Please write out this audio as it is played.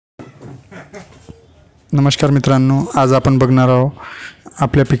नमस्कार मित्रांनो, आज आपण बघणार आहोत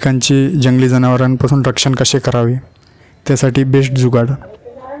आपल्या पिकांचे जंगली जनावरांपासून रक्षण कसे करावे, त्यासाठी बेस्ट जुगाड।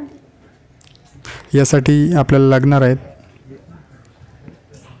 यासाठी आपल्याला लागणार आहेत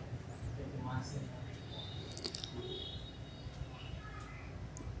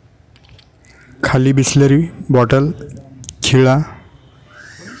खाली बिस्लरी बॉटल, खिळा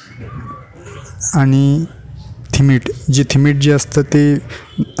आणि थिमीट। थिमीट जे असतं ते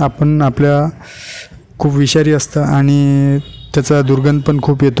आपण आपल्या खूप विषारी असतं आणि त्याचा दुर्गंध पण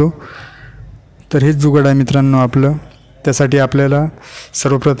खूप येतो। तर हेच जुगाड आहे मित्रांनो आपलं। त्यासाठी आपल्याला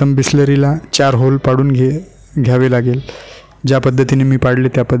सर्वप्रथम बिस्लरीला 4 होल पाडून घ्यावे लागेल, ज्या पद्धतीने मी पाडले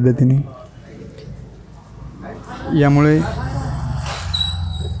त्या पद्धतीने। यामुळे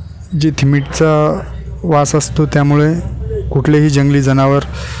जे थिमीटचा वास असतो त्यामुळे कुठलेही जंगली जनावर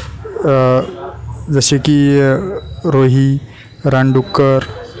जसे की रोही, रानडुक्कर,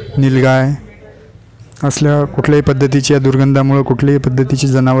 नीलगाय असल्या कुठल्याही पद्धतीच्या दुर्गंधामुळे कुठल्याही पद्धतीचे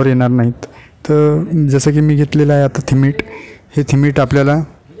जनावर येणार नाहीत। तर जसं की मी घेतलेलं आहे आता थिमीट। हे थिमीट आपल्याला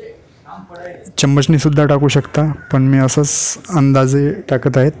चम्मचने सुद्धा टाकू शकता, पण मी असंच अंदाजे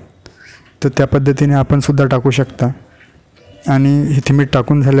टाकत आहेत, तर त्या पद्धतीने आपण सुद्धा टाकू शकता। आणि हे थिमीट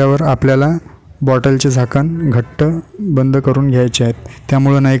टाकून झाल्यावर आपल्याला बॉटलचे झाकण घट्ट बंद करून घ्यायचे आहेत।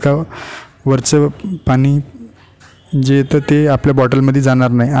 त्यामुळं नाही का वरचं पाणी जे येतं ते आपल्या बॉटलमध्ये जाणार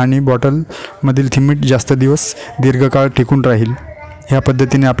नाही आणि बॉटलमधील थिमीट जास्त दिवस दीर्घकाळ टिकून राहील। ह्या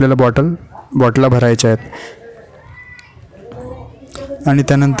पद्धतीने आपल्याला बॉटला भरायच्या आहेत। आणि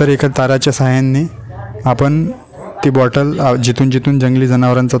त्यानंतर एका ताराच्या सहाय्याने आपण ती बॉटल जिथून जंगली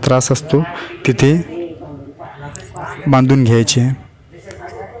जनावरांचा त्रास असतो तिथे बांधून घ्यायची आहे।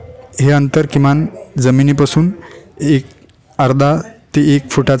 हे अंतर किमान जमिनीपासून अर्धा ते 1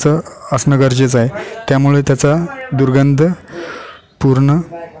 फुटाचं असणं गरजेचं आहे। त्यामुळे त्याचा दुर्गंध पूर्ण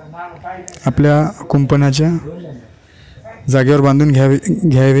आपल्या कुंपणाच्या जागेवर बांधून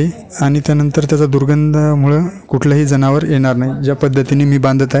घ्यावे आणि त्यानंतर त्याचा दुर्गंधामुळं कुठलंही जनावर येणार नाही। ज्या पद्धतीने मी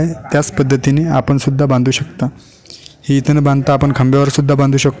बांधत आहे त्याच पद्धतीने आपण सुद्धा बांधू शकता। ही इथं न बांधता आपण खांब्यावर सुद्धा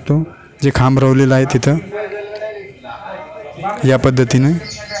बांधू शकतो, जे खांब रवलेलं आहे तिथं। या पद्धतीने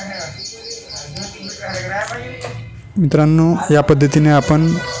मित्रांनो, या पद्धतीने आपण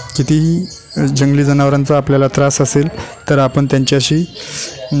कितीही जंगली जनावरांचा आपल्याला त्रास असेल तर आपण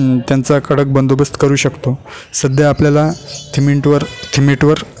त्यांचा कडक बंदोबस्त करू शकतो। सध्या आपल्याला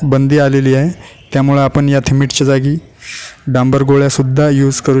थिमीटवर बंदी आलेली आहे, त्यामुळे आपण या थिमीटच्या जागी डांबर गोळ्यासुद्धा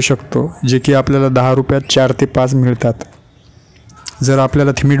यूज करू शकतो, जे की आपल्याला 10 रुपयात 4 ते 5 मिळतात। जर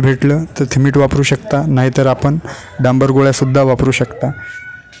आपल्याला थिमीट भेटलं तर थिमीट वापरू शकता, नाहीतर आपण डांबर गोळ्यासुद्धा वापरू शकता।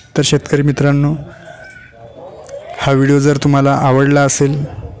 तर शेतकरी मित्रांनो, हा व्हिडिओ जर तुम्हाला आवडला असेल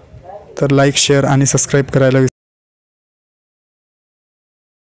तर लाईक, शेअर आणि सबस्क्राईब करायला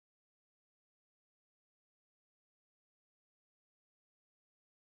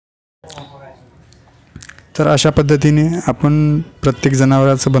तर अशा पद्धतीने आपण प्रत्येक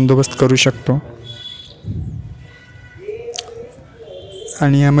जनावराचा बंदोबस्त करू शकतो।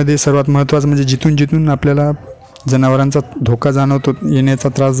 आणि यामध्ये सर्वात महत्त्वाचं म्हणजे जिथून आपल्याला जनावरांचा धोका जाणवतो, येण्याचा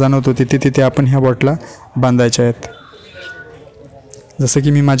त्रास जाणवतो, तिथे आपण ह्या बॉटला बांधायच्या आहेत। जसं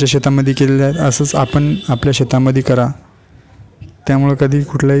की मी माझ्या शेतामध्ये केलेलं आहे, असंच आपण आपल्या शेतामध्ये करा। त्यामुळे कधी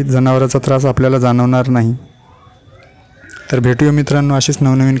कुठल्याही जनावराचा त्रास आपल्याला जाणवणार नाही। तर भेटूया मित्रांनो अशीच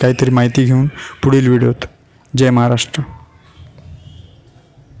नवनवीन काहीतरी माहिती घेऊन पुढील व्हिडिओत। जय महाराष्ट्र।